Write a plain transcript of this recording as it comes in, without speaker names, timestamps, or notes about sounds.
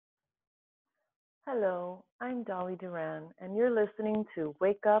Hello, I'm Dolly Duran, and you're listening to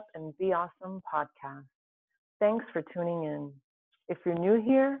Wake Up and Be Awesome podcast. Thanks for tuning in. If you're new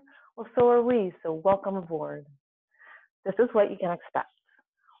here, well, so are we, so welcome aboard. This is what you can expect.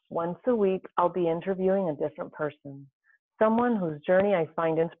 Once a week, I'll be interviewing a different person, someone whose journey I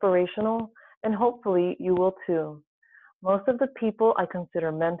find inspirational, and hopefully you will too. Most of the people I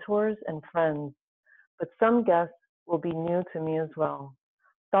consider mentors and friends, but some guests will be new to me as well,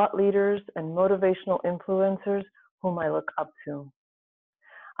 thought leaders, and motivational influencers whom I look up to.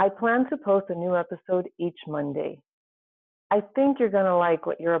 I plan to post a new episode each Monday. I think you're going to like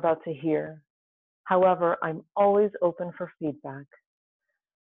what you're about to hear. However, I'm always open for feedback.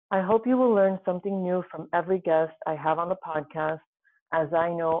 I hope you will learn something new from every guest I have on the podcast, as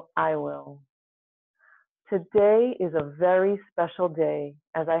I know I will. Today is a very special day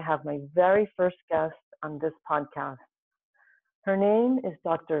as I have my very first guest on this podcast. Her name is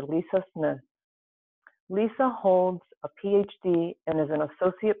Dr. Lisa Smith. Lisa holds a PhD and is an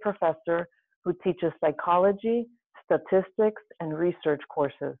associate professor who teaches psychology, statistics, and research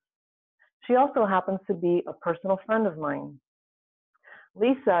courses. She also happens to be a personal friend of mine.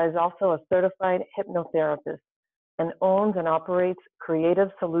 Lisa is also a certified hypnotherapist and owns and operates Creative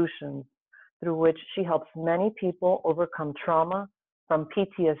Solutions, through which she helps many people overcome trauma from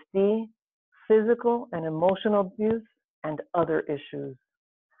PTSD, physical and emotional abuse, and other issues.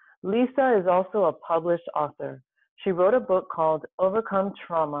 Lisa is also a published author. She wrote a book called Overcome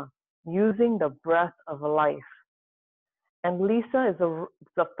Trauma Using the Breath of Life. And Lisa is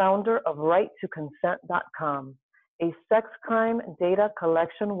the founder of RightToConsent.com, a sex crime data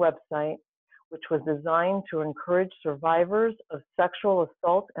collection website which was designed to encourage survivors of sexual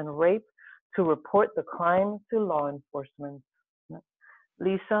assault and rape to report the crime to law enforcement.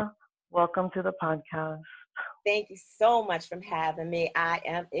 Lisa, welcome to the podcast. Thank you so much for having me. I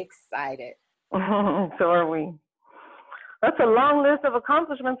am excited. So are we. That's a long list of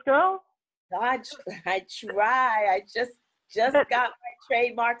accomplishments, girl. I try. I just got my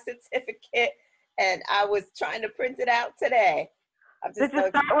trademark certificate, and I was trying to print it out today. Did you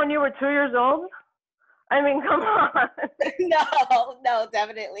start when you were 2 years old? I mean, come on. No,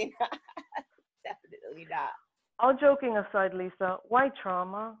 definitely not. Definitely not. All joking aside, Lisa, why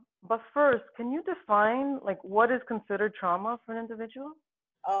trauma? But first, can you define what is considered trauma for an individual?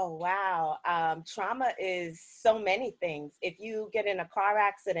 Oh, wow. Trauma is so many things. If you get in a car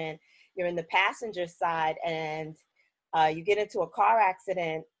accident, you're in the passenger side and you get into a car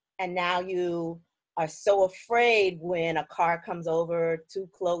accident and now you are so afraid when a car comes over too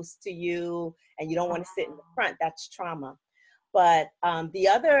close to you and you don't want to sit in the front. That's trauma. But the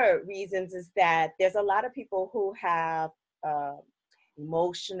other reasons is that there's a lot of people who have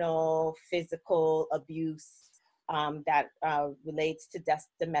emotional, physical abuse that relates to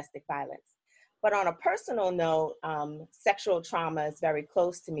domestic violence. But on a personal note, sexual trauma is very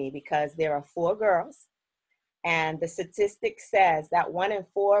close to me because there are 4 girls, and the statistic says that 1 in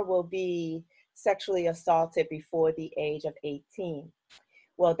 4 will be sexually assaulted before the age of 18.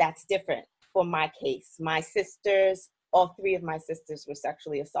 Well, that's different for my case. My sisters, all 3 of my sisters were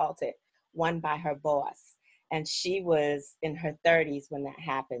sexually assaulted, one by her boss, and she was in her 30s when that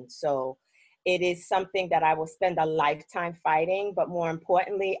happened. So it is something that I will spend a lifetime fighting, but more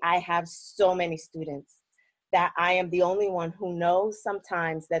importantly, I have so many students that I am the only one who knows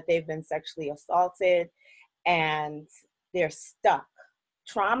sometimes that they've been sexually assaulted and they're stuck.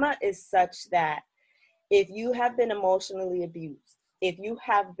 Trauma is such that if you have been emotionally abused, if you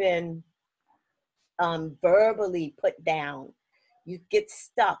have been verbally put down, you get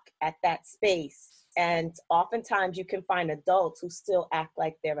stuck at that space. And oftentimes you can find adults who still act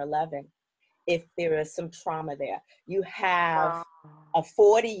like they're 11 if there is some trauma there. You have a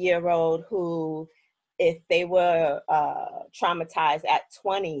 40-year-old who, if they were traumatized at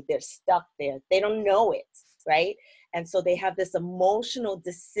 20, they're stuck there. They don't know it, right? And so they have this emotional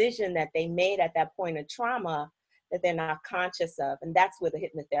decision that they made at that point of trauma that they're not conscious of. And that's where the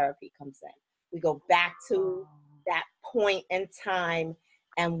hypnotherapy comes in. We go back to that point in time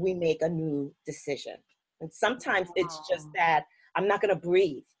and we make a new decision. And sometimes it's just that I'm not going to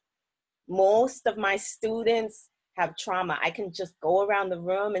breathe. Most of my students have trauma. I can just go around the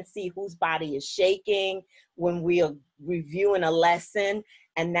room and see whose body is shaking when we are reviewing a lesson,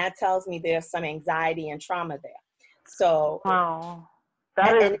 and that tells me there's some anxiety and trauma there. So, wow,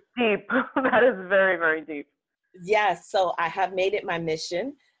 that is deep. That is very, very deep. Yes, so I have made it my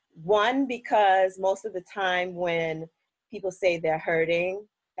mission. One, because most of the time when people say they're hurting,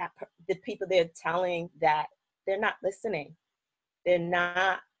 that the people they're telling that they're not listening. They're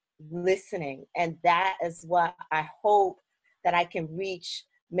not listening. And that is what I hope that I can reach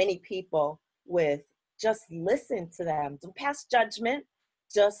many people with, just listen to them. Don't pass judgment,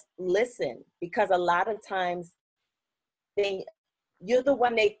 just listen. Because a lot of times you're the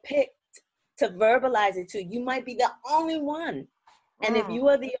one they picked to verbalize it to. You might be the only one. And if you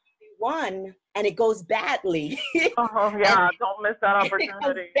are the only one and it goes badly, oh yeah, don't miss that it goes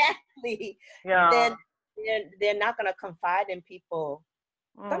opportunity. badly, Yeah. then they're not going to confide in people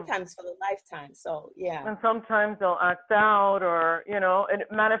sometimes for the lifetime. So yeah. And sometimes they'll act out, or and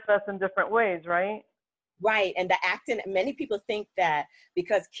it manifests in different ways, right? Right. And the acting, many people think that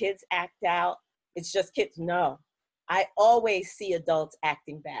because kids act out, it's just kids. No, I always see adults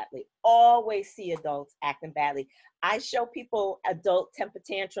acting badly. Always see adults acting badly. I show people adult temper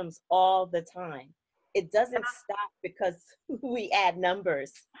tantrums all the time. It doesn't stop because we add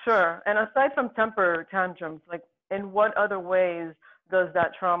numbers. Sure. And aside from temper tantrums, like, in what other ways does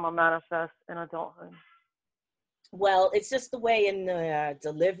that trauma manifest in adulthood? Well, it's just the way in the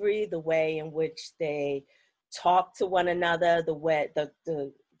delivery, the way in which they talk to one another, the way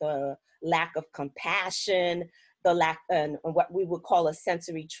the lack of compassion, the lack and what we would call a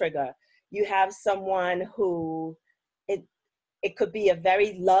sensory trigger. You have someone who it could be a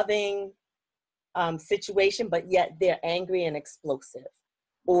very loving situation, but yet they're angry and explosive,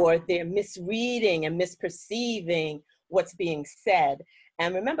 or they're misreading and misperceiving what's being said.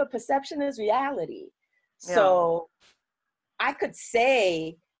 And remember, perception is reality. So I can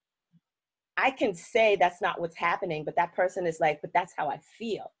say that's not what's happening, but that person is like, but that's how I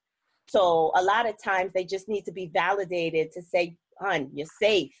feel. So a lot of times they just need to be validated to say, hon, you're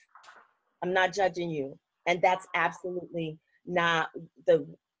safe. I'm not judging you. And that's absolutely not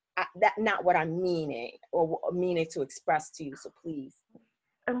not what I'm meaning or meaning to express to you. So please.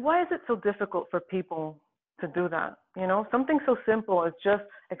 And why is it so difficult for people to do that? Something so simple as just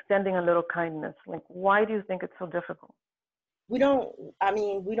extending a little kindness. Like, why do you think it's so difficult? We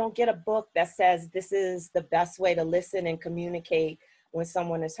don't get a book that says this is the best way to listen and communicate when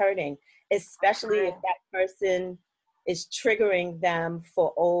someone is hurting, especially if that person is triggering them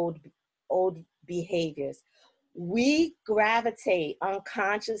for old behaviors. We gravitate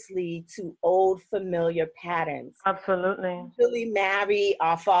unconsciously to old familiar patterns. Absolutely. We usually marry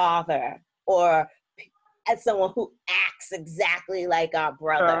our father, or as someone who acts exactly like our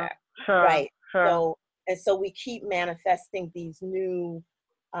brother. Sure. Right. Sure. So we keep manifesting these new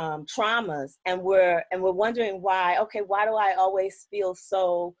traumas, and we're wondering why. Okay, why do I always feel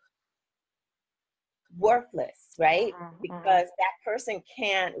so worthless, right? Because that person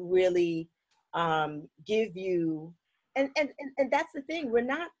can't really give you, and that's the thing. We're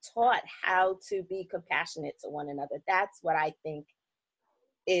not taught how to be compassionate to one another. That's what I think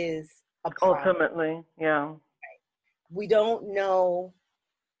is a problem. Ultimately, yeah. Right? We don't know.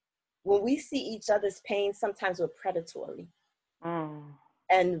 When we see each other's pain, sometimes we're predatory.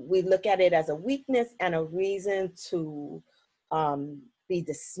 And we look at it as a weakness and a reason to be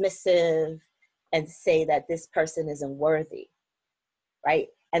dismissive and say that this person isn't worthy, right?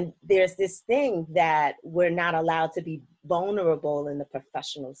 And there's this thing that we're not allowed to be vulnerable in the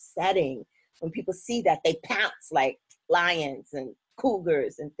professional setting. When people see that, they pounce like lions and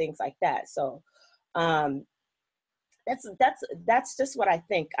cougars and things like that. So that's just what I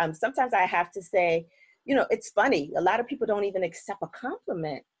think. Sometimes I have to say, it's funny. A lot of people don't even accept a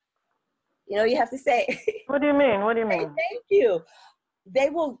compliment. You have to say. What do you mean? What do you mean? Thank you. They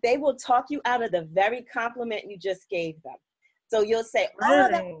will talk you out of the very compliment you just gave them. So you'll say, really? "Oh,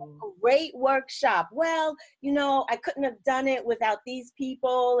 that was a great workshop. Well, I couldn't have done it without these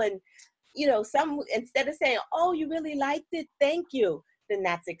people." And instead of saying, "Oh, you really liked it, thank you," then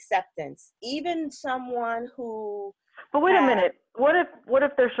that's acceptance. Even someone who. But wait a minute. What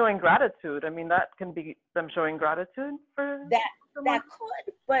if they're showing gratitude? I mean, that can be them showing gratitude for that. That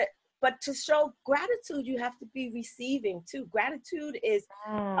could, but to show gratitude, you have to be receiving too. Gratitude is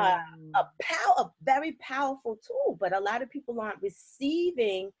a very powerful tool, but a lot of people aren't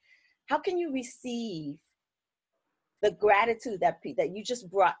receiving. How can you receive the gratitude that you just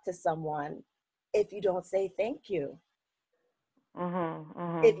brought to someone if you don't say thank you?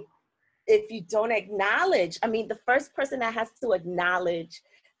 If you don't acknowledge, the first person that has to acknowledge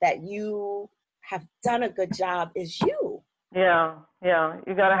that you have done a good job is you. Yeah.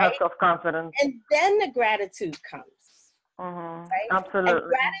 You got to have self-confidence. And then the gratitude comes. Right? Absolutely. And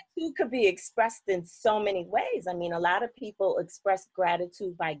gratitude could be expressed in so many ways. A lot of people express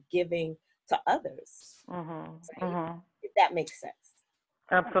gratitude by giving to others. Right? If that makes sense.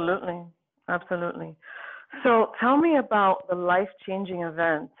 Absolutely. So tell me about the life-changing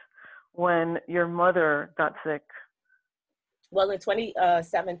event when your mother got sick. Well, in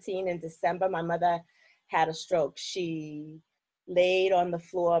 2017, in December, my mother had a stroke. She laid on the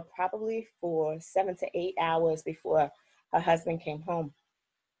floor probably for 7 to 8 hours before her husband came home.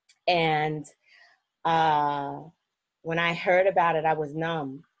 And when I heard about it, I was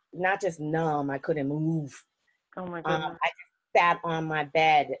numb. Not just numb, I couldn't move. Oh my goodness. I just sat on my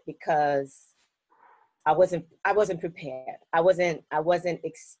bed because I wasn't prepared. I wasn't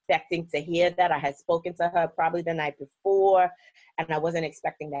expecting to hear that. I had spoken to her probably the night before, and I wasn't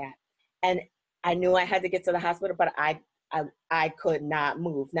expecting that. And I knew I had to get to the hospital, but I could not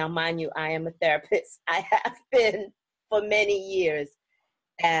move. Now, mind you, I am a therapist. I have been for many years.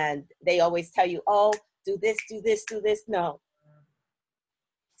 And they always tell you, oh, do this, do this, do this. No.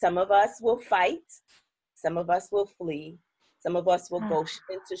 Some of us will fight. Some of us will flee. Some of us will go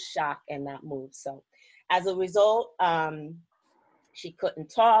into shock and not move. So as a result, she couldn't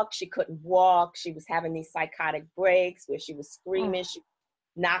talk. She couldn't walk. She was having these psychotic breaks where she was screaming, she was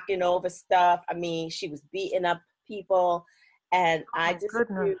knocking over stuff. I mean, she was beating up people. And I just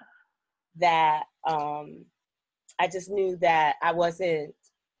knew that, I wasn't,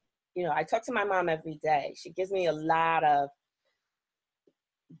 I talk to my mom every day. She gives me a lot of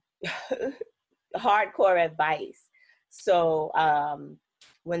hardcore advice. So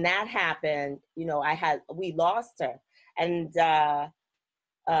when that happened, we lost her. And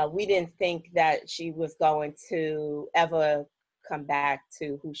we didn't think that she was going to ever come back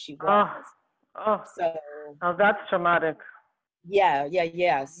to who she was. So that's traumatic.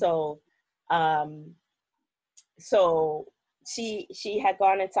 Yeah. So she had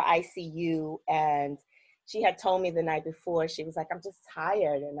gone into ICU, and she had told me the night before, she was like, I'm just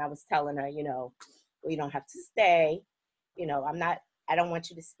tired. And I was telling her, we don't have to stay. I don't want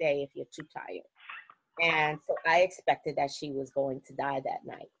you to stay if you're too tired. And so I expected that she was going to die that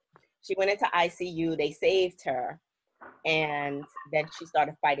night. She went into ICU, they saved her, and then she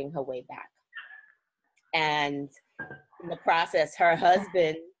started fighting her way back. And in the process, her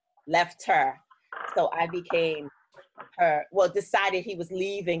husband left her. So I became decided he was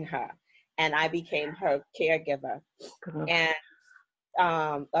leaving her, and I became her caregiver. And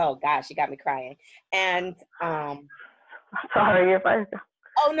oh gosh, she got me crying. And sorry if I.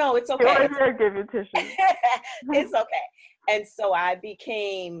 Oh no, it's okay. I give you tissue. It's okay. And so I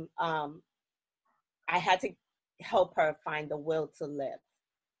became. I had to help her find the will to live,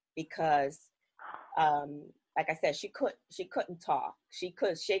 because, like I said, she couldn't talk. She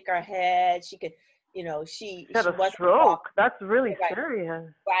could shake her head. She could. She had a stroke. That's really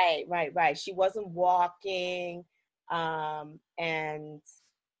serious. Right. She wasn't walking. And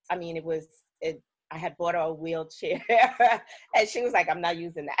I mean, I had bought her a wheelchair, and she was like, I'm not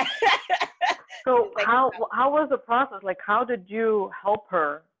using that. So like, how was the process? Like, how did you help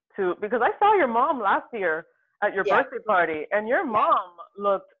her because I saw your mom last year at your birthday party, and your mom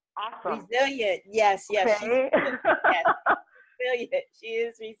looked awesome. Resilient. Yes. Okay. She's resilient. She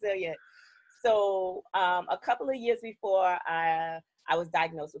is resilient. So a couple of years before, I was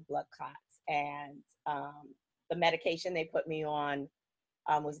diagnosed with blood clots, and the medication they put me on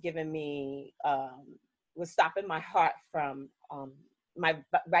was stopping my heart from my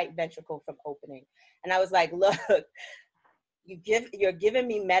right ventricle from opening. And I was like, look, you're giving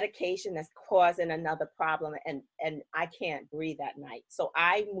me medication that's causing another problem, and I can't breathe at night. So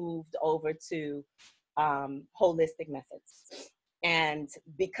I moved over to holistic methods. And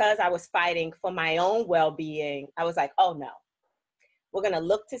because I was fighting for my own well-being, I was like, oh no, we're going to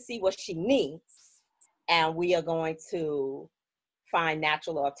look to see what she needs, and we are going to find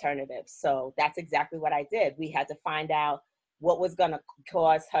natural alternatives. So that's exactly what I did. We had to find out what was going to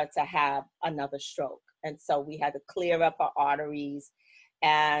cause her to have another stroke. And so we had to clear up her arteries.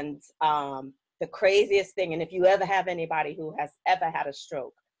 And the craziest thing, and if you ever have anybody who has ever had a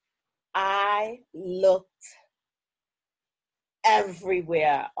stroke, I looked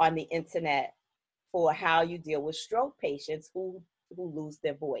everywhere on the internet for how you deal with stroke patients who lose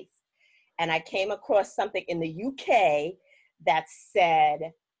their voice. And I came across something in the UK that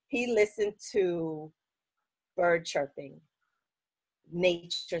said he listened to bird chirping,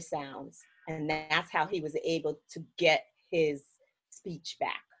 nature sounds, and that's how he was able to get his speech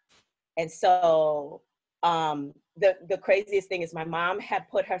back. And so the craziest thing is my mom had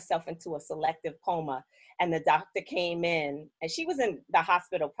put herself into a selective coma, and the doctor came in, and she was in the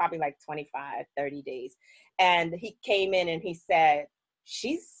hospital probably like 25, 30 days. And he came in and he said,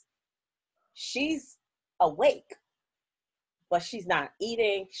 she's awake, but she's not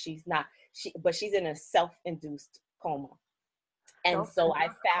eating. But she's in a self-induced coma. And so I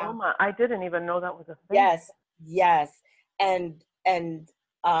found coma. I didn't even know that was a thing. Yes. And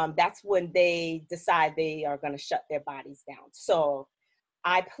that's when they decide they are going to shut their bodies down. So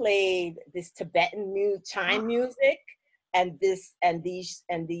I played this Tibetan chime music and these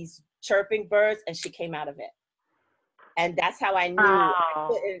chirping birds, and she came out of it. And that's how I knew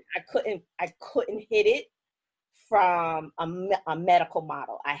Wow. I couldn't hit it from a medical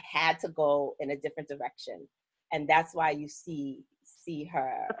model. I had to go in a different direction, and that's why you see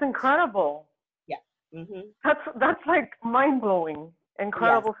her. That's incredible. Yeah. Mm-hmm. That's like mind blowing. Yes.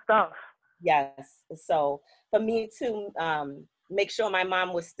 Incredible stuff. Yes. So for me to make sure my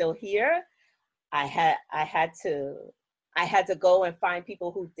mom was still here, I had to go and find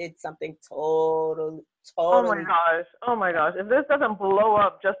people who did something totally. Oh my gosh. Oh my gosh. If this doesn't blow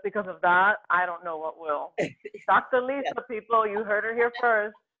up just because of that, I don't know what will. Dr. Lisa, people, you heard her here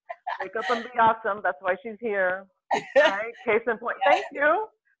first. Wake up and be awesome. That's why she's here. All right. Case in point. Thank you.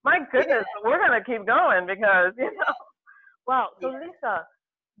 My goodness. We're going to keep going because, Wow. So Lisa,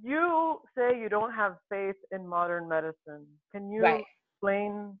 you say you don't have faith in modern medicine. Can you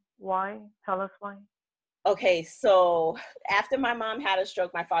explain why? Tell us why. Okay. So after my mom had a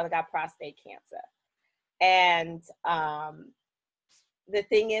stroke, my father got prostate cancer. And the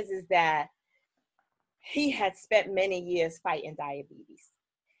thing is that he had spent many years fighting diabetes.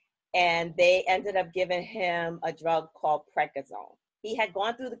 And they ended up giving him a drug called Prednisone. He had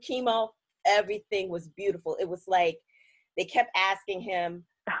gone through the chemo. Everything was beautiful. It was like they kept asking him,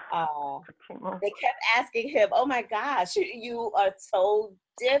 oh my gosh, you are so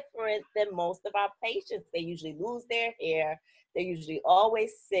different than most of our patients. They usually lose their hair. They're usually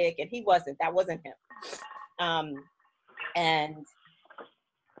always sick. And he wasn't. That wasn't him. And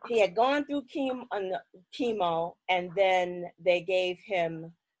he had gone through chemo, and then they gave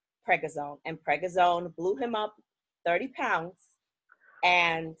him Prednisone, and Prednisone blew him up 30 pounds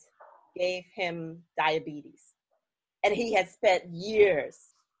and gave him diabetes. And he had spent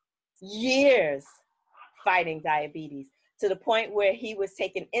years fighting diabetes, to the point where he was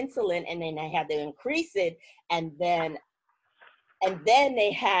taking insulin, and then they had to increase it, and then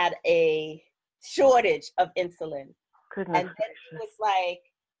they had a shortage of insulin. Goodness. And then he was like,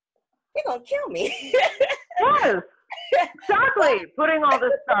 "They're gonna kill me." Yes, exactly. Putting all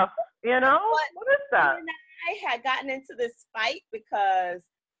this stuff, what is that? And I had gotten into this fight because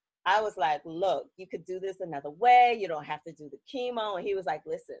I was like, "Look, you could do this another way. You don't have to do the chemo." And he was like,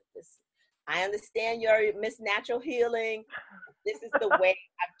 "Listen, I understand your Miss Natural Healing. This is the way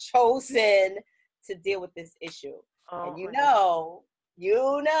I've chosen to deal with this issue." And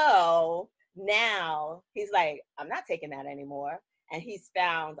now he's like, "I'm not taking that anymore." And he's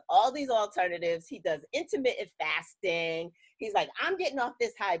found all these alternatives. He does intermittent fasting. He's like, "I'm getting off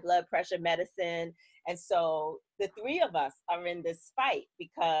this high blood pressure medicine." And so the three of us are in this fight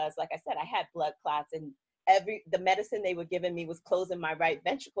because, like I said, I had blood clots, and the medicine they were giving me was closing my right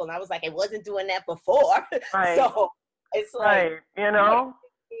ventricle. And I was like, it wasn't doing that before. Right. So it's like, right,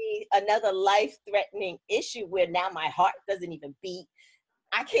 another life-threatening issue where now my heart doesn't even beat.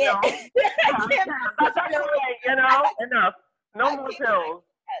 I can't. I can't. That's right, enough. No more pills.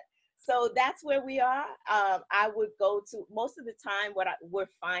 So that's where we are. I would go to, most of the time, we're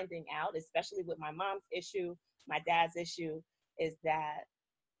finding out, especially with my mom's issue, my dad's issue, is that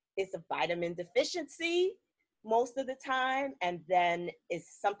it's a vitamin deficiency most of the time, and then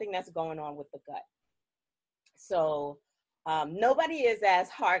it's something that's going on with the gut. So nobody is as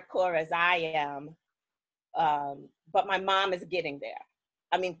hardcore as I am, but my mom is getting there.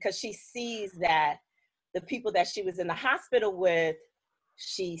 I mean, because she sees that the people that she was in the hospital with,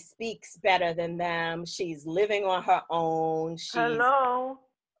 she speaks better than them. She's living on her own. She's doing all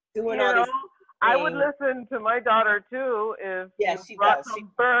this. I would listen to my daughter too if she brought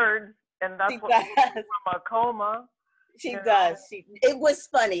some birds, and that's what we do from a coma. She does. It was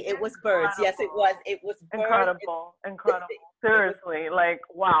funny. It was birds. Yes, it was. It was birds. Incredible. Seriously, like,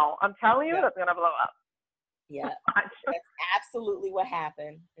 wow. I'm telling you, that's gonna blow up. Yeah, that's absolutely what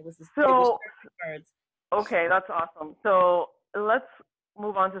happened. It was birds. Okay, that's awesome. So let's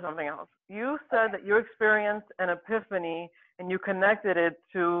move on to something else. You said that you experienced an epiphany and you connected it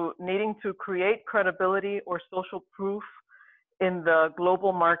to needing to create credibility or social proof in the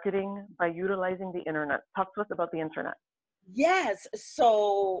global marketing by utilizing the internet. Talk to us about the internet. Yes.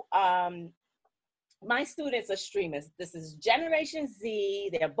 So my students are streamers. This is Generation Z.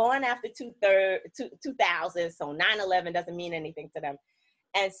 They're born after 2000, so 9/11 doesn't mean anything to them.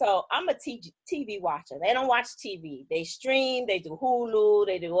 And so I'm a TV watcher. They don't watch TV. They stream, they do Hulu,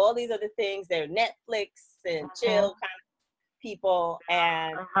 they do all these other things. They're Netflix and chill kind of people.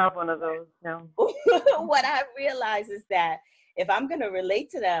 And I have one of those now. What I realize is that if I'm going to relate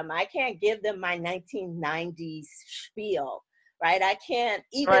to them, I can't give them my 1990s spiel, right? I can't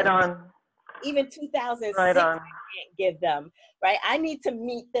even 2006, I can't give them, right? I need to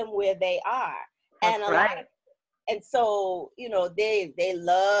meet them where they are. That's right. And so, you know, they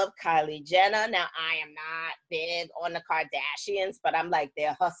love Kylie Jenner. Now, I am not big on the Kardashians, but I'm like,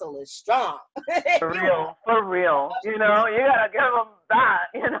 their hustle is strong. For real, for real. You know, you gotta give them that,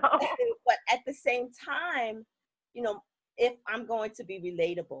 you know. But at the same time, you know, if I'm going to be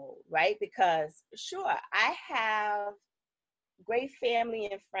relatable, right? Because sure, I have great family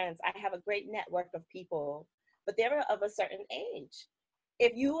and friends. I have a great network of people, but they're of a certain age.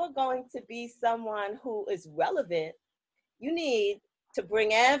 If you are going to be someone who is relevant, you need to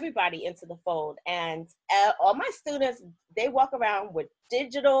bring everybody into the fold. And all my students, they walk around with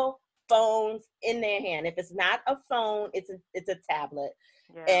digital phones in their hand. If it's not a phone, it's a tablet.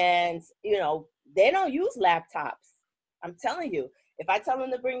 Yeah. And, you know, they don't use laptops. I'm telling you, if I tell them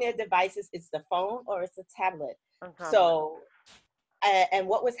to bring their devices, it's the phone or it's a tablet. So, and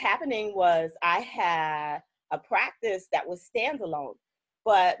what was happening was I had a practice that was standalone.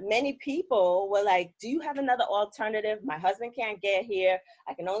 But many people were like, do you have another alternative? My husband can't get here.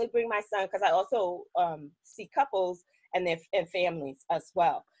 I can only bring my son, because I also see couples and their and families as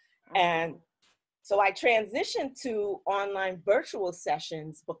well. And so I transitioned to online virtual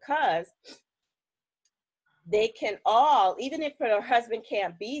sessions because they can all, even if her husband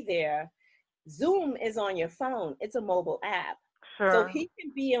can't be there, Zoom is on your phone. It's a mobile app. Sure. So he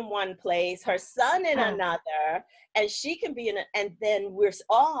can be in one place, her son in another, and she can be in and then we're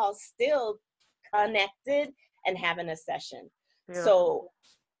all still connected and having a session. Beautiful. So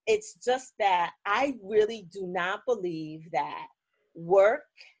it's just that I really do not believe that work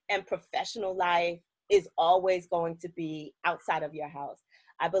and professional life is always going to be outside of your house.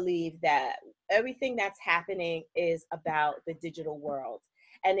 I believe that everything that's happening is about the digital world.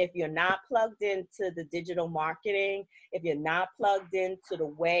 And if you're not plugged into the digital marketing, if you're not plugged into the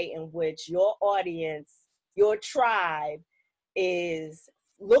way in which your audience, your tribe is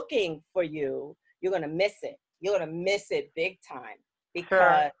looking for you, you're going to miss it. You're going to miss it big time,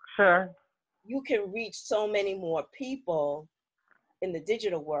 because sure. You can reach so many more people in the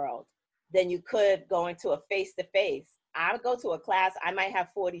digital world than you could going to a face-to-face. I would go to a class, I might have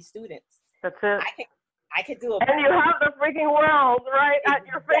 40 students. That's it. I could do a... And you have the freaking world right at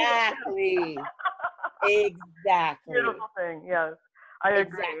your fingertips. Exactly. Beautiful thing. Yes, I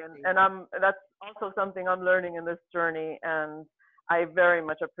agree. Exactly. And that's also something I'm learning in this journey, and I very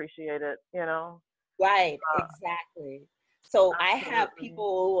much appreciate it, you know. Right, exactly. So absolutely. I have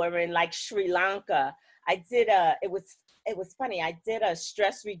people who are in like Sri Lanka. It was funny. I did a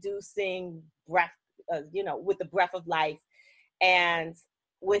stress reducing breath, you know, with the breath of life. And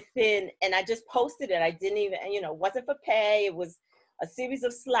and I just posted it. I didn't even, you know, it wasn't for pay. It was a series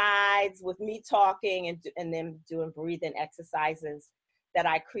of slides with me talking and then doing breathing exercises that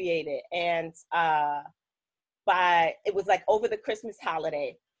I created. And it was like over the Christmas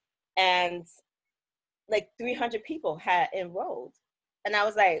holiday, and like 300 people had enrolled. And I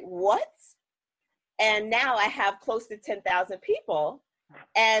was like, what? And now I have close to 10,000 people.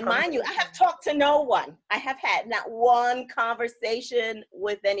 And mind you, I have talked to no one. I have had not one conversation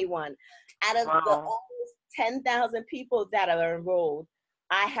with anyone. Out of the almost 10,000 people that are enrolled,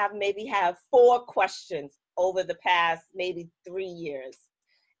 I have maybe 4 questions over the past maybe 3 years.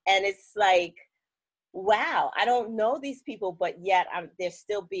 And it's like, wow, I don't know these people, but yet they're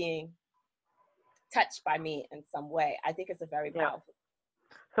still being touched by me in some way. I think it's a very powerful.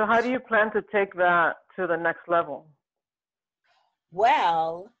 So how do you plan to take that to the next level?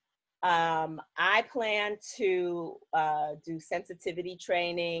 Well, I plan to do sensitivity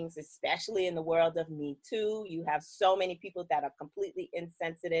trainings, especially in the world of Me Too. You have so many people that are completely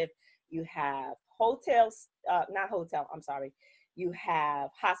insensitive. You have you have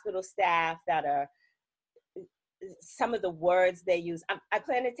hospital staff that are, some of the words they use. I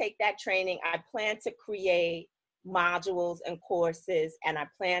plan to take that training. I plan to create modules and courses, and I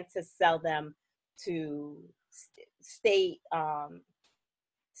plan to sell them to state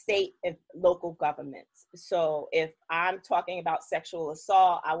and local governments. So if I'm talking about sexual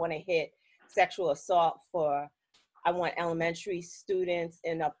assault, I want to hit sexual assault I want elementary students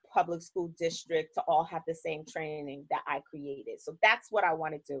in a public school district to all have the same training that I created. So that's what I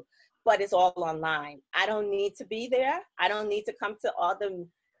want to do. But it's all online. I don't need to be there. I don't need to come to all the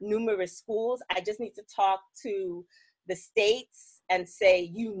numerous schools. I just need to talk to the states and say,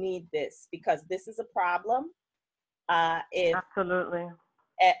 you need this because this is a problem. Absolutely.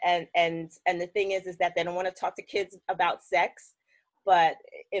 And the thing is that they don't want to talk to kids about sex. But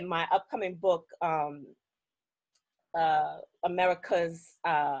in my upcoming book, America's,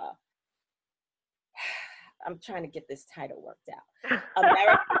 I'm trying to get this title worked out.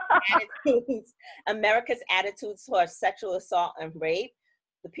 America's attitudes towards sexual assault and rape.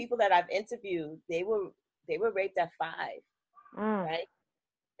 The people that I've interviewed, they They were raped at 5, right?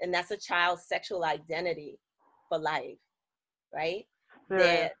 And that's a child's sexual identity for life, right?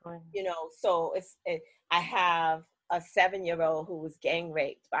 That, Seriously. so I have a 7-year-old who was gang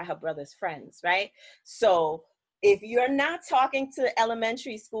raped by her brother's friends, right? So if you're not talking to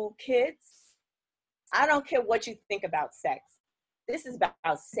elementary school kids, I don't care what you think about sex. This is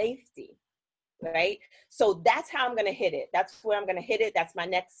about safety, right? So that's how I'm going to hit it. That's where I'm going to hit it. That's my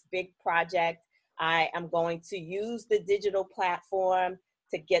next big project. I am going to use the digital platform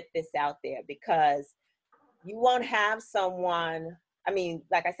to get this out there, because you won't have someone, I mean,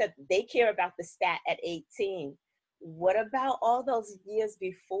 like I said, they care about the stat at 18. What about all those years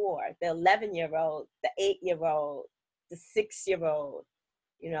before? The 11-year-old, the 8-year-old, the 6-year-old,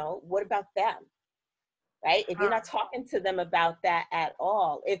 what about them? Right? If you're not talking to them about that at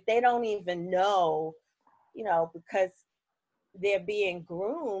all, if they don't even know, because they're being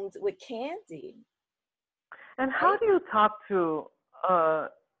groomed with candy. And how do you talk to a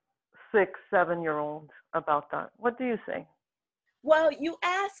 6, 7-year-old about that? What do you say? Well, you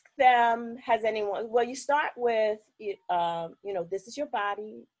ask them, you start with, this is your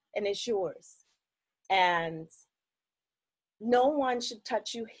body and it's yours. And no one should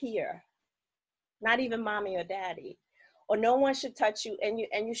touch you here, not even mommy or daddy, or no one should touch you. And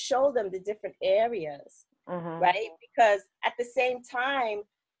you show them the different areas, right? Because at the same time,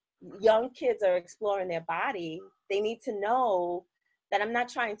 young kids are exploring their body. They need to know that I'm not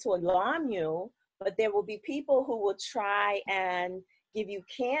trying to alarm you, but there will be people who will try and give you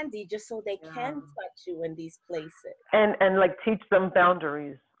candy just so they can touch you in these places. And like teach them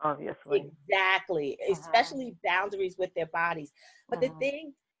boundaries, obviously. Exactly, especially boundaries with their bodies. But the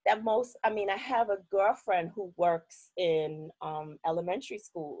thing that I have a girlfriend who works in elementary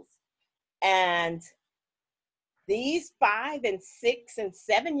schools, and these 5 and 6 and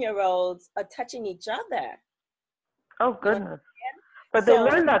 7-year-olds are touching each other. Oh, goodness. But they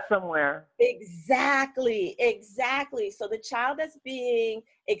learned that somewhere. Exactly. So the child that's being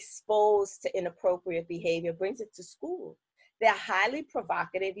exposed to inappropriate behavior brings it to school. They're highly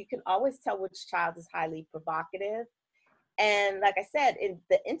provocative. You can always tell which child is highly provocative. And like I said, in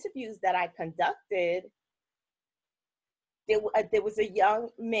the interviews that I conducted, there was a young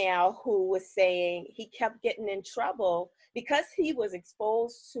male who was saying he kept getting in trouble because he was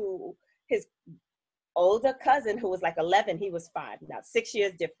exposed to his older cousin who was like 11, he was 5. Now 6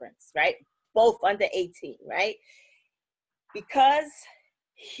 years difference, right? Both under 18, right? Because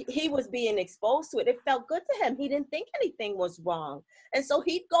he was being exposed to it, it felt good to him. He didn't think anything was wrong. And so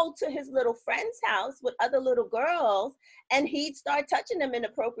he'd go to his little friend's house with other little girls and he'd start touching them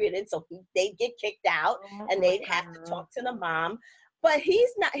inappropriate. And so they'd get kicked out and they'd have to talk to the mom. But he's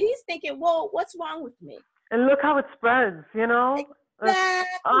thinking, well, what's wrong with me? And look how it spreads, Exactly.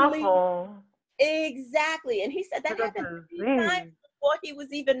 That's awful. Exactly. And he said that happened 3 times before he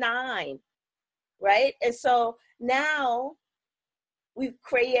was even 9. Right? And so now we've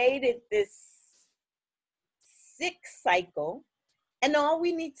created this sick cycle, and all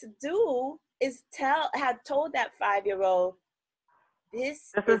we need to do is have told that 5-year-old,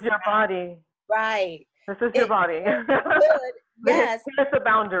 this is your body. Right. This is your body. Good. Yes. Here's the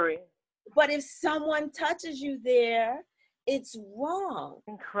boundary. But if someone touches you there, it's wrong.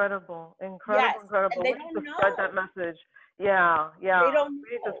 Incredible. Yes. Incredible. And they we don't need to know. spread that message. Yeah. They don't know. We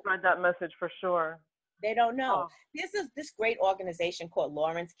need to spread that message for sure. They don't know. This is this great organization called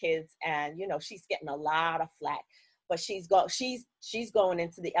Lawrence Kids, and she's getting a lot of flack, but she's going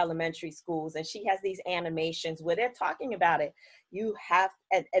into the elementary schools, and she has these animations where they're talking about it. You have,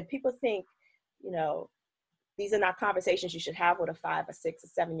 and people think, these are not conversations you should have with a 5 or 6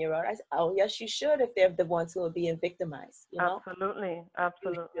 or 7-year-old. I said, oh yes, you should, if they're the ones who are being victimized. Absolutely.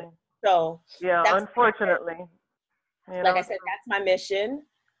 So yeah, unfortunately. Like I said, that's my mission.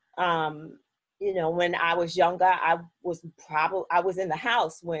 When I was younger, I was in the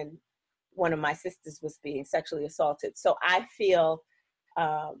house when one of my sisters was being sexually assaulted. So I feel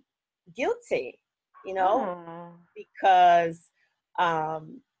guilty, because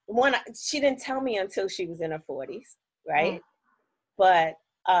she didn't tell me until she was in her 40s, right? But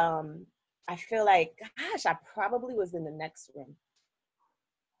I feel like, gosh, I probably was in the next room.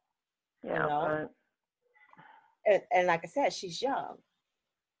 Yeah. And like I said, she's young.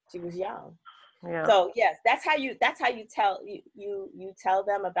 She was young. Yeah. So yes, that's how you tell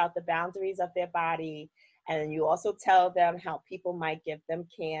them about the boundaries of their body, and you also tell them how people might give them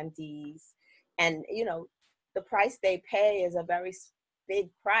candies, and the price they pay is a very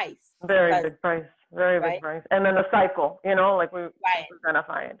big price. Very big price. Very big price. And then the cycle, like we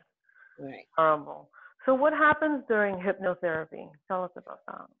identified. Right. Horrible. So what happens during hypnotherapy? Tell us about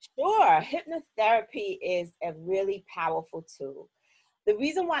that. Sure, hypnotherapy is a really powerful tool. The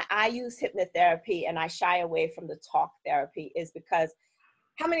reason why I use hypnotherapy and I shy away from the talk therapy is because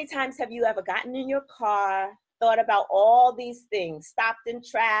how many times have you ever gotten in your car, thought about all these things, stopped in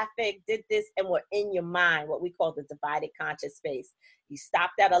traffic, did this, and were in your mind, what we call the divided conscious space? You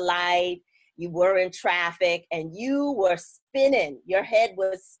stopped at a light, you were in traffic, and you were spinning. Your head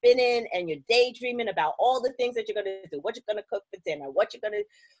was spinning, and you're daydreaming about all the things that you're going to do, what you're going to cook for dinner, what you're going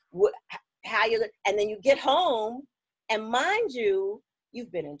to, how you're, and then you get home, and mind you,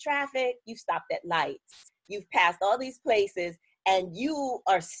 you've been in traffic, you've stopped at lights, you've passed all these places, and you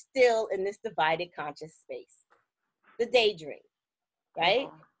are still in this divided conscious space. The daydream, right?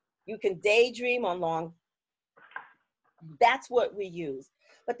 Mhm. You can daydream on long, that's what we use.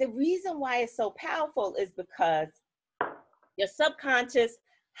 But the reason why it's so powerful is because your subconscious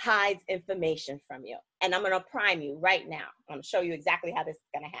hides information from you. And I'm going to prime you right now. I'm going to show you exactly how this is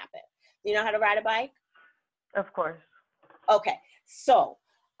going to happen. Do you know how to ride a bike? Of course. Okay. So,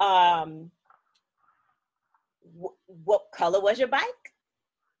 what color was your bike?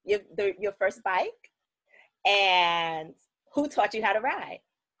 Your first bike? And who taught you how to ride?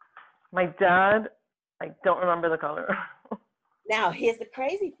 My dad, I don't remember the color. Now, here's the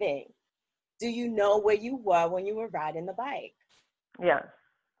crazy thing. Do you know where you were when you were riding the bike? Yes.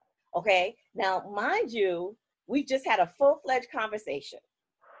 Okay. Now, mind you, we just had a full-fledged conversation.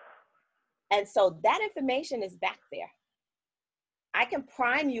 And so that information is back there. I can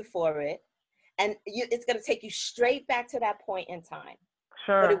prime you for it, and it's going to take you straight back to that point in time.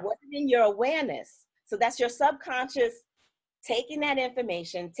 Sure. But it wasn't in your awareness. So that's your subconscious taking that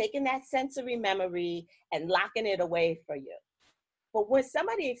information, taking that sensory memory, and locking it away for you. But when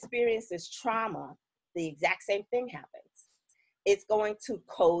somebody experiences trauma, the exact same thing happens. It's going to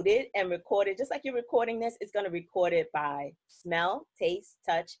code it and record it. Just like you're recording this, it's going to record it by smell, taste,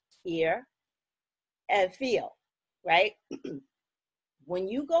 touch, hear, and feel, right? When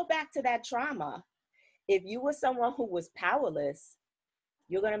you go back to that trauma, if you were someone who was powerless,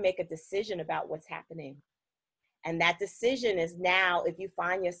 you're going to make a decision about what's happening. And that decision is now, if you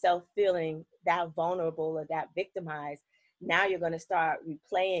find yourself feeling that vulnerable or that victimized, now you're going to start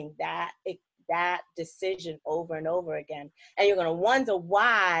replaying that decision over and over again. And you're going to wonder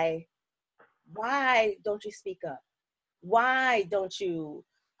why don't you speak up? Why don't you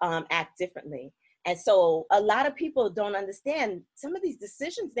act differently? And so a lot of people don't understand some of these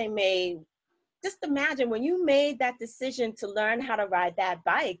decisions they made. Just imagine when you made that decision to learn how to ride that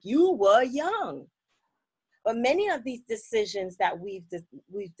bike, you were young. But many of these decisions that we've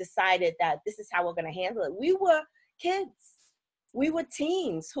decided that this is how we're going to handle it, we were kids. We were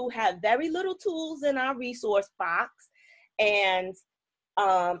teens who had very little tools in our resource box. And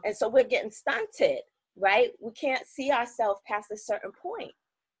so we're getting stunted, right? We can't see ourselves past a certain point.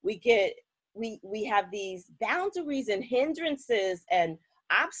 We have these boundaries and hindrances and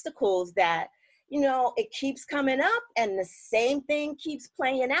obstacles that, it keeps coming up and the same thing keeps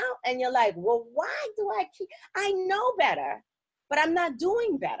playing out. And you're like, well, why do I know better, but I'm not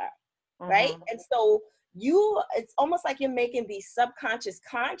doing better, right? And so it's almost like you're making these subconscious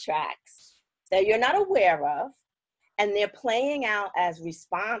contracts that you're not aware of, and they're playing out as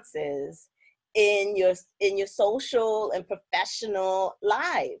responses in your social and professional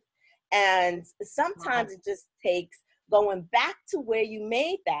life. And sometimes it just takes going back to where you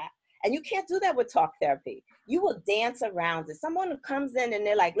made that. And you can't do that with talk therapy. You will dance around it. Someone who comes in and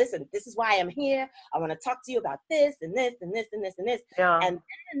they're like, listen, this is why I'm here. I want to talk to you about this and this and this and this and this. Yeah. And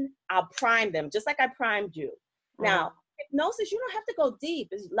then I'll prime them, just like I primed you. Now, hypnosis, you don't have to go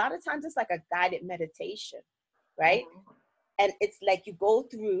deep. A lot of times it's like a guided meditation, right? And it's like you go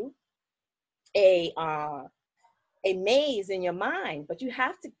through a maze in your mind, but you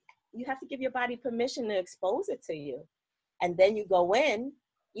have to give your body permission to expose it to you. And then you go in,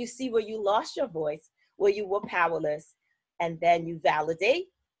 you see where you lost your voice, where you were powerless, and then you validate.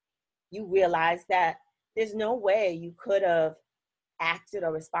 You realize that there's no way you could have acted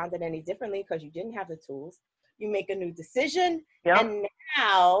or responded any differently because you didn't have the tools. You make a new decision, and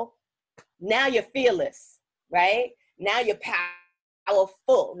now you're fearless, right? Now you're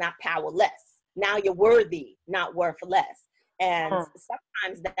powerful, not powerless. Now you're worthy, not worthless. And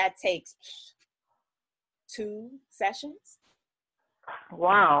sometimes that takes 2 sessions.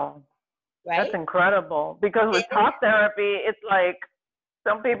 Wow. Right? That's incredible. Because with talk therapy, it's like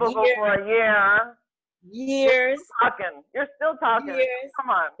some people go for a year. Years. You're still talking. Years. Come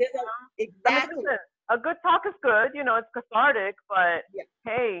on. Exactly. I mean, listen, a good talk is good. It's cathartic. But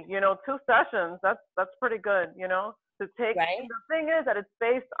hey, 2 sessions, that's pretty good. To take. Right? The thing is that it's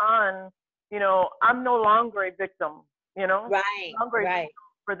based on you know, I'm no longer a victim, you know, Right, no longer a victim right,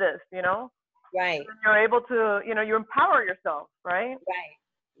 for this, you know. right, And you're able to, you know, you empower yourself, right? right,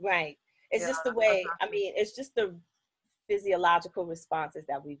 right. It's Yeah, just the that's way, I fantastic. mean, it's just the physiological responses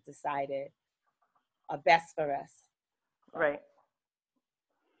that we've decided are best for us. So, Right.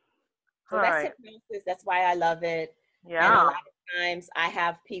 so All that's right. hypnosis. That's why I love it. And a Yeah. lot of times I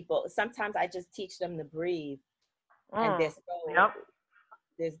have people, sometimes I just teach them to breathe, and Mm.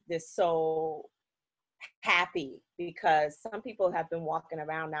 Yep. they're so happy because some people have been walking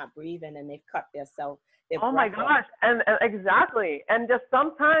around not breathing and they've cut their Oh my breath off. gosh. And exactly. And just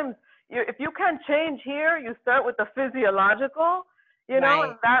sometimes you, if you can change here, you start with the physiological, you know,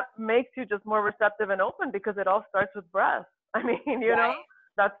 and Right, that makes you just more receptive and open because it all starts with breath. I mean, you know, right,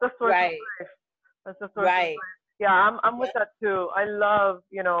 that's the source of right, life. That's the source of right. life. Yeah, I'm with Yep, that too. I love,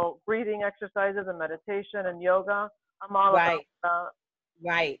 you know, breathing exercises and meditation and yoga. I'm all about right, that.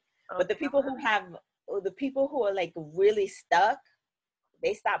 right. But Okay. the people who are like really stuck,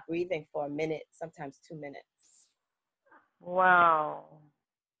 they stop breathing for a minute, sometimes 2 minutes. Wow.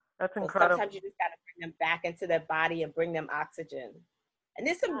 That's So incredible. sometimes you just got to bring them back into their body and bring them oxygen. And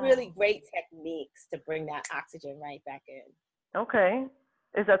there's some Hmm. really great techniques to bring that oxygen right back in. Okay.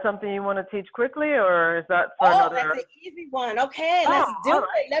 Is that something you want to teach quickly or is that for Oh, that's another? an easy one. Okay, Oh, let's do all it.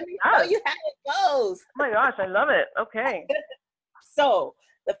 right. Let me show Yes. you how it goes. Oh my gosh, I love it. Okay. So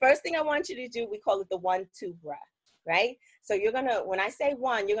the first thing I want you to do, we call it the 1-2 breath, right? So when I say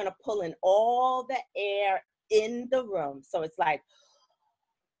one, you're gonna pull in all the air in the room. So it's like,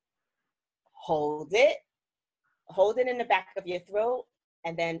 hold it in the back of your throat,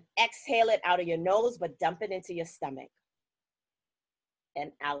 and then exhale it out of your nose, but dump it into your stomach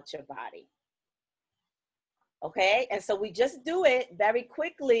and out your body. Okay, and so we just do it very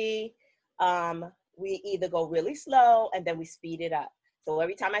quickly. We either go really slow and then we speed it up. So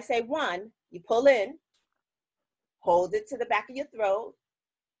every time I say one, you pull in, hold it to the back of your throat.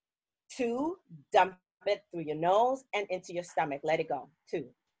 2, dump it through your nose and into your stomach. Let it go. 2.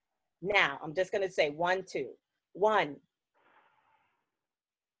 Now I'm just gonna say 1, 2. 1,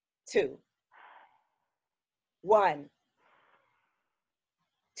 2. 1,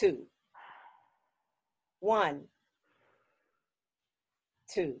 2. 1,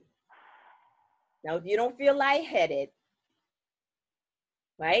 2. Now, if you don't feel lightheaded,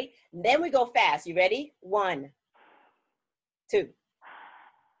 right? Then we go fast. You ready? 1, 2.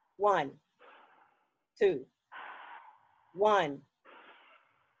 1, 2. 1,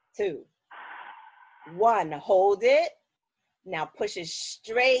 2. 1. Hold it. Now push it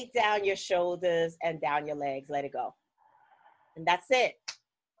straight down your shoulders and down your legs. Let it go. And that's it.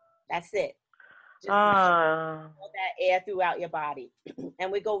 That's it. Just Ah, all that air throughout your body.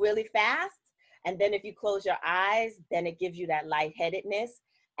 And we go really fast. And then if you close your eyes, then it gives you that lightheadedness.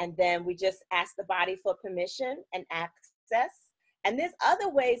 And then we just ask the body for permission and access. And there's other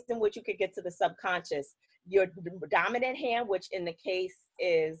ways in which you could get to the subconscious. Your dominant hand, which in the case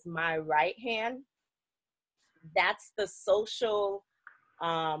is my right hand, that's the social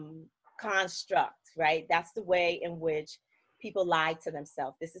construct, right? That's the way in which people lie to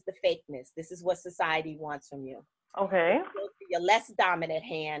themselves. This is the fakeness. This is what society wants from you. If okay. you go to your less dominant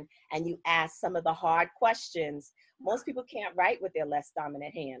hand and you ask some of the hard questions, most people can't write with their less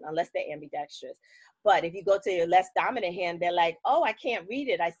dominant hand unless they're ambidextrous. But if you go to your less dominant hand, they're like, oh, I can't read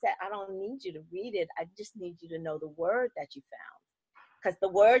it. I said, I don't need you to read it. I just need you to know the word that you found. Because the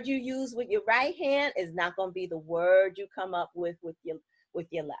word you use with your right hand is not going to be the word you come up with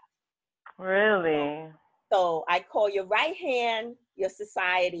your left. Really? So I call your right hand your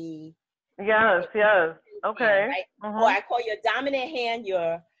society Yes, yes. hand, Okay. right? Or Mhm. I call your dominant hand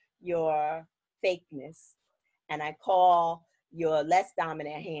your fakeness, and I call your less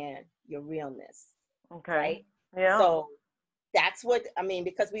dominant hand your realness, Okay. right? Yeah. So that's what I mean,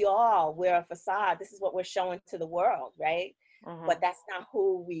 because we're a facade. This is what we're showing to the world, right? But Mhm. that's not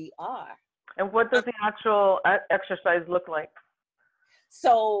who we are. And what does the actual exercise look like?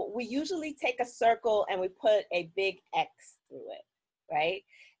 So we usually take a circle and we put a big X through it, right?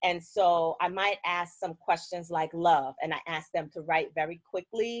 And so I might ask some questions like love, and I ask them to write very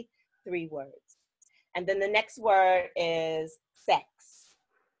quickly 3 words. And then the next word is sex.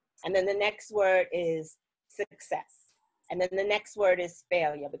 And then the next word is success. And then the next word is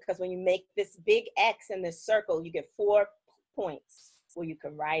failure, because when you make this big X in this circle, you get 4 points where you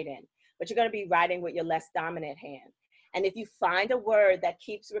can write in. But you're going to be writing with your less dominant hand. And if you find a word that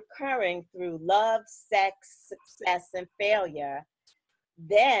keeps recurring through love, sex, success, and failure,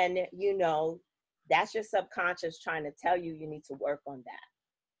 then you know that's your subconscious trying to tell you you need to work on that.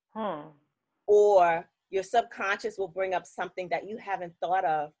 Hmm. Or Your subconscious will bring up something that you haven't thought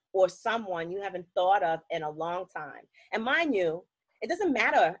of, or someone you haven't thought of in a long time. And mind you, it doesn't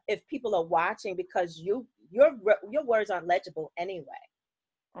matter if people are watching, because your words aren't legible anyway,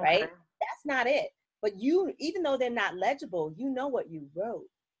 right? Okay. That's not it. But you, even though they're not legible, you know what you wrote.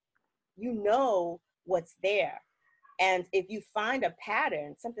 You know what's there. And if you find a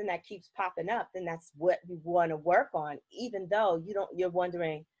pattern, something that keeps popping up, then that's what you want to work on, even though you're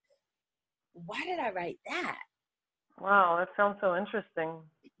wondering, why did I write that? Wow, that sounds so interesting.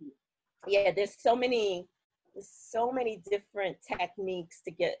 Yeah, there's so many different techniques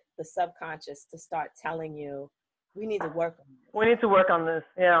to get the subconscious to start telling you, we need to work on this. We need to work on this.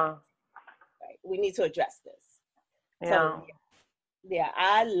 Yeah. Right? We need to address this. Yeah. So yeah,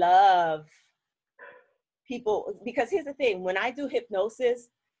 I love people, because here's the thing: when I do hypnosis,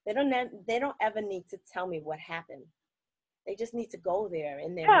 they don't ever need to tell me what happened. They just need to go there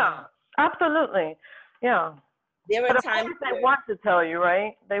in their mind. Absolutely. Yeah. There are But of times course they want to tell you,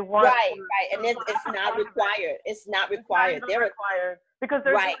 right? They want right, and it's not required. It's not required. They're required because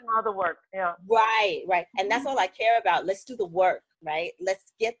they're doing all the work. Yeah. Right. And that's all I care about. Let's do the work, right?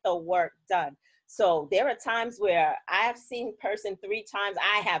 Let's get the work done. So there are times where I've seen a person 3 times.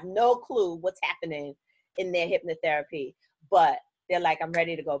 I have no clue what's happening in their hypnotherapy, but they're like, I'm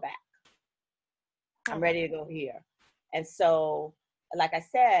ready to go back. I'm ready to go here. And so, like I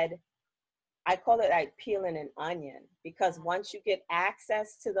said, I call it like peeling an onion, because once you get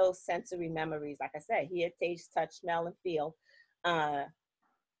access to those sensory memories, like I said, hear, taste, touch, smell, and feel,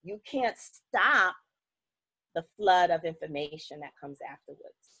 you can't stop the flood of information that comes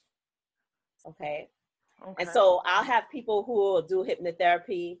afterwards. Okay. And so I'll have people who will do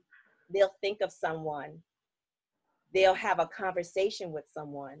hypnotherapy. They'll think of someone. They'll have a conversation with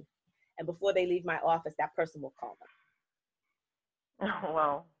someone. And before they leave my office, that person will call them.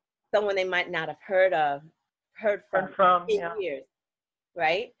 Wow. Someone they might not have heard from in years.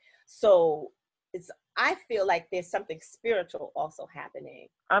 Right? So I feel like there's something spiritual also happening.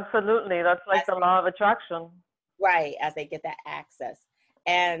 Absolutely. That's like the law of attraction. Right, as they get that access.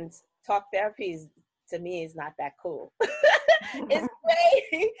 And talk therapy to me is not that cool. It's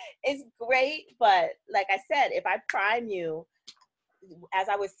great. It's great. But like I said, if I prime you, as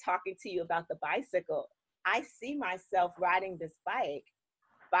I was talking to you about the bicycle, I see myself riding this bike,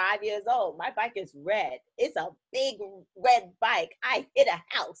 5 years old. My bike is red. It's a big red bike. I hit a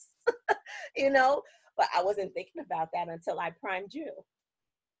house, but I wasn't thinking about that until I primed you.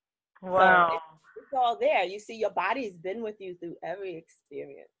 Wow. So it's all there. You see, your body's been with you through every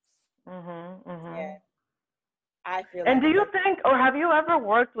experience. Yeah. I feel. And do you think, or have you ever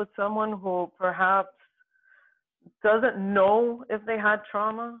worked with someone who perhaps doesn't know if they had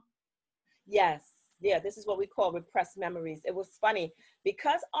trauma? Yes. Yeah, this is what we call repressed memories. It was funny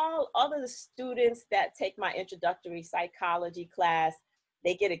because all of the students that take my introductory psychology class,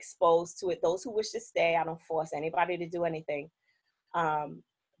 they get exposed to it. Those who wish to stay, I don't force anybody to do anything.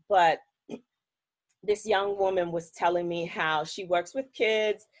 But this young woman was telling me how she works with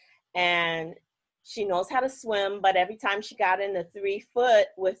kids and she knows how to swim, but every time she got in the 3-foot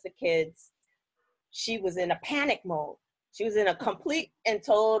with the kids, she was in a panic mode. She was in a complete and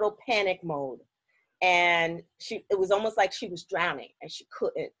total panic mode. And it was almost like she was drowning and she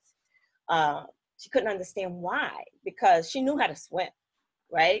couldn't understand why, because she knew how to swim,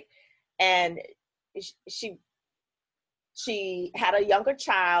 right? And she had a younger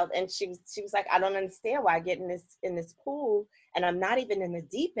child, and she was like, I don't understand why I get in this pool and I'm not even in the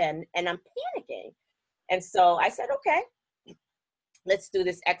deep end and I'm panicking. And so I said, okay, let's do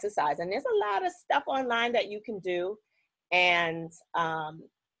this exercise. And there's a lot of stuff online that you can do. And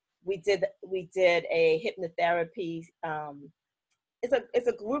we did a hypnotherapy. It's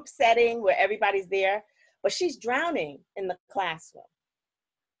a group setting where everybody's there, but she's drowning in the classroom.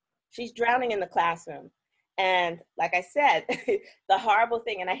 She's drowning in the classroom. And like I said, the horrible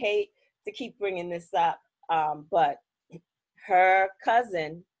thing, and I hate to keep bringing this up, but her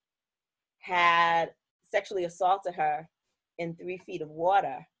cousin had sexually assaulted her in 3 feet of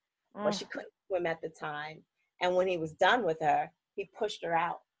water, but she couldn't swim at the time. And when he was done with her, he pushed her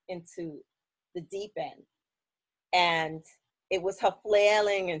out into the deep end. And it was her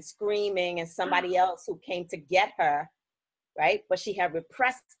flailing and screaming and somebody else who came to get her, right? But she had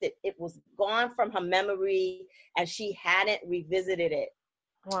repressed it. It was gone from her memory and she hadn't revisited it.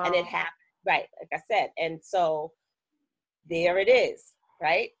 Wow. And it happened, right, like I said. And so there it is,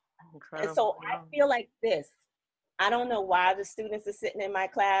 right? Incredible. And so I feel like this. I don't know why the students are sitting in my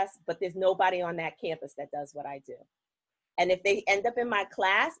class, but there's nobody on that campus that does what I do. And if they end up in my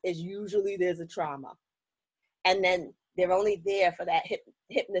class, it's usually there's a trauma. And then they're only there for that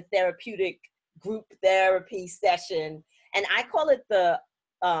hypnotherapeutic group therapy session. And I call it the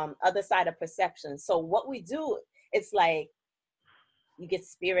other side of perception. So what we do, it's like you get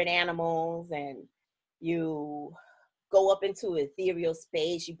spirit animals and you go up into ethereal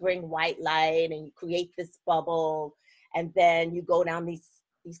space, you bring white light and you create this bubble, and then you go down these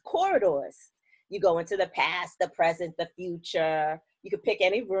corridors. You go into the past, the present, the future. You could pick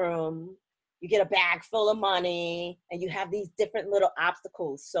any room. You get a bag full of money, and you have these different little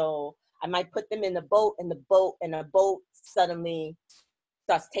obstacles. So I might put them in the boat, and the boat suddenly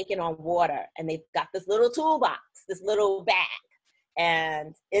starts taking on water, and they've got this little toolbox, this little bag.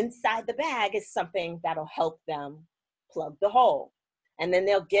 And inside the bag is something that'll help them plug the hole. And then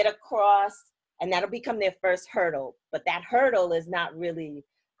they'll get across, and that'll become their first hurdle. But that hurdle is not really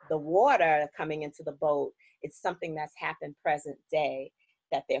the water coming into the boat. It's something that's happened present day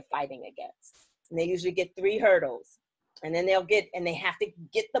that they're fighting against. And they usually get 3 hurdles. And then they have to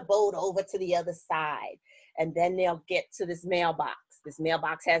get the boat over to the other side. And then they'll get to this mailbox. This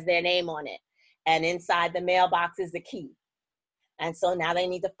mailbox has their name on it. And inside the mailbox is the key. And so now they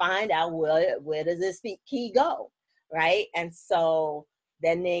need to find out where does this key go, right? And so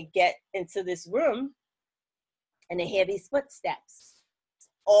then they get into this room and they hear these footsteps.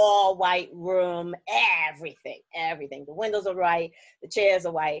 All white room, everything. The windows are white, the chairs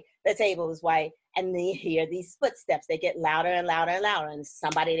are white, the table is white, and they hear these footsteps. They get louder and louder and louder, and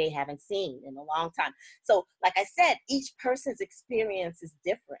somebody they haven't seen in a long time. So, like I said, each person's experience is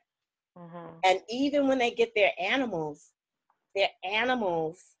different. Mm-hmm. And even when they get their animals, you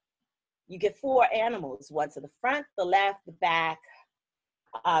get 4 animals, one to the front, the left, the back,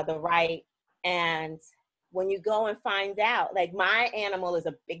 the right. And when you go and find out, like my animal is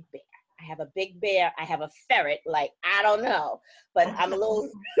a big bear. I have a big bear. I have a ferret. Like, I don't know, but I'm a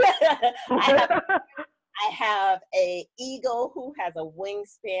little, I have a eagle who has a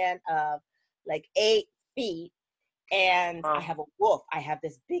wingspan of like 8 feet. And I have a wolf. I have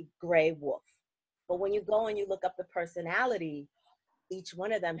this big gray wolf. But when you go and you look up the personality, each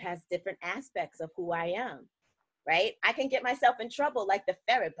one of them has different aspects of who I am, right? I can get myself in trouble like the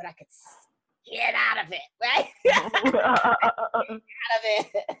ferret, but I could get out of it, right? Get out of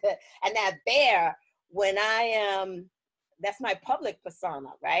it. And that bear, when that's my public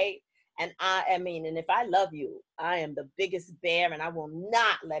persona, right? And I mean, and if I love you, I am the biggest bear, and I will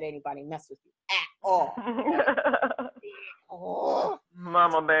not let anybody mess with you at all. Oh,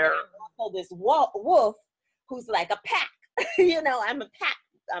 Mama bear. Also this wolf who's like a pack. You know, I'm a pack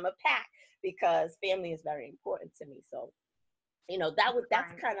because family is very important to me. So, you know,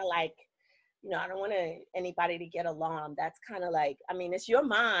 that's kind of like, you know, I don't want anybody to get alarmed. That's kind of like, I mean, it's your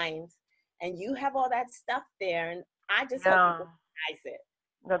mind and you have all that stuff there, and I just hope you organize it.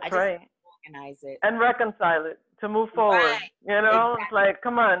 That's right. Organize it and reconcile it to move forward. Right. You know, It's like,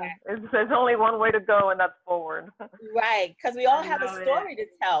 come on, there's only one way to go, and that's forward. Right, because we all have a story to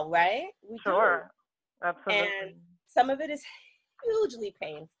tell, right? We do. Absolutely. And some of it is hugely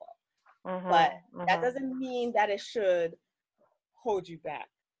painful, but that doesn't mean that it should hold you back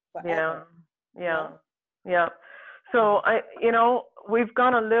forever. Yeah. So we've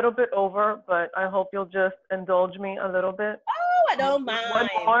gone a little bit over, but I hope you'll just indulge me a little bit. Oh, I don't mind. One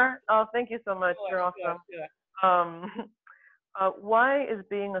more? Oh, thank you so much. You're awesome. Sure. Why is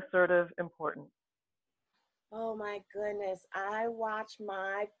being assertive important? Oh my goodness. I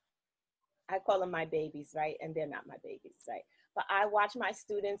call them my babies, right? And they're not my babies, right? But I watch my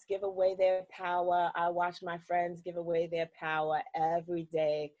students give away their power. I watch my friends give away their power every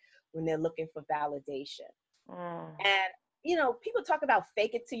day when they're looking for validation. And, you know, people talk about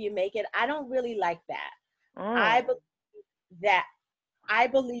fake it till you make it. I don't really like that. I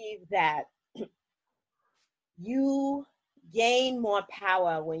believe that you gain more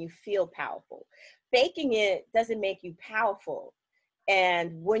power when you feel powerful. Faking it doesn't make you powerful.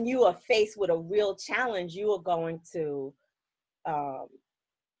 And when you are faced with a real challenge, you are going to,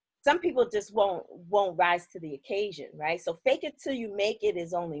 some people just won't rise to the occasion, right? So fake it till you make it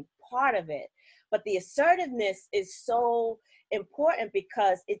is only part of it. But the assertiveness is so important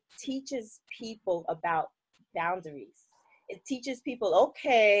because it teaches people about boundaries. It teaches people,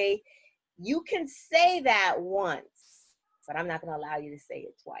 okay, you can say that once, but I'm not going to allow you to say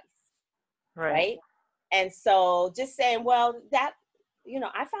it twice. Right? And so just saying, well, that, you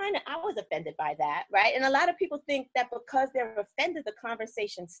know, I find I was offended by that, right? And a lot of people think that because they're offended, the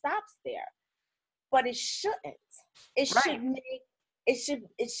conversation stops there. But it shouldn't. It should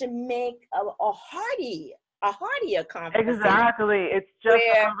make a heartier conversation. Exactly. It's just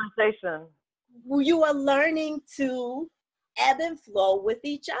a conversation. You are learning to ebb and flow with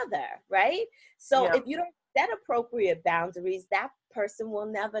each other, right? So if you don't set appropriate boundaries, that person will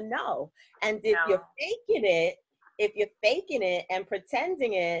never know. And if Yeah. you're faking it and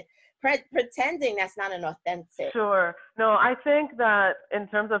pretending it, pretending, that's not an authentic. Sure. No, I think that in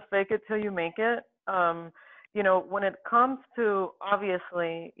terms of fake it till you make it, when it comes to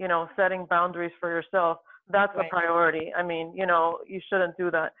obviously, setting boundaries for yourself, that's a Right. priority. I mean, you shouldn't do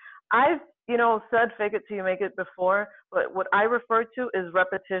that. I've, said fake it till you make it before, but what I refer to is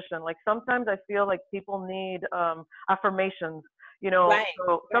repetition. Like sometimes I feel like people need affirmations, Right. so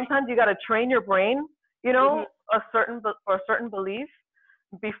Right. sometimes you got to train your brain, Hmm. for a certain belief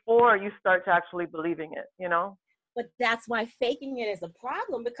before you start to actually believing it. But that's why faking it is a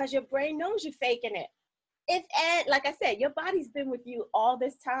problem, because your brain knows you're faking it. And like I said, your body's been with you all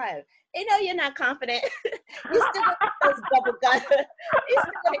this time. They know you're not confident. You're still gonna get those bubble gut. You're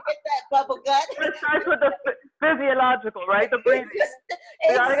still gonna get that bubble gut. It starts with the physiological, right? The breathing.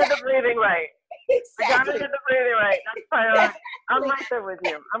 We gotta get the Exactly. breathing right. We gotta Exactly. get the breathing right. That's priority. I'm Exactly. right there with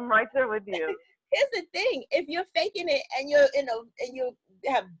you. I'm right there with you. Here's the thing: if you're faking it and you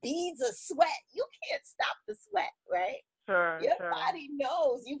have beads of sweat, you can't stop the sweat, right? Sure, Your sure. body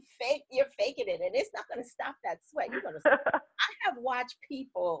knows you're faking it, and it's not going to stop that sweat. You're going to. I have watched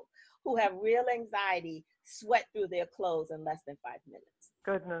people who have real anxiety sweat through their clothes in less than 5 minutes,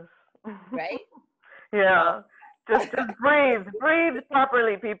 Goodness. right? So, Yeah. Just breathe. Breathe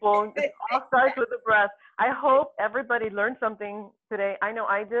properly, people. It all starts with the breath. I hope everybody learned something today. I know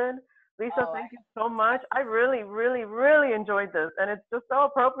I did. Lisa, oh, thank you so much. I really, really, really enjoyed this. And it's just so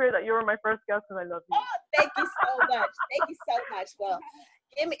appropriate that you were my first guest and I love you. thank you so much. Thank you so much. Well,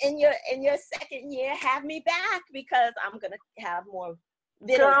 give me in your second year, have me back, because I'm gonna have more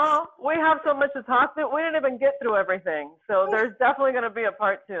videos. Girl, we have so much to talk to. We didn't even get through everything. So there's definitely going to be a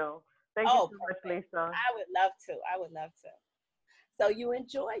part two. Thank you Oh, so much, perfect. Lisa. I would love to. I would love to. So you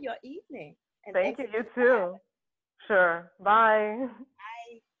enjoy your evening, and Thank thanks you. again You for having too. Sure. Bye. me.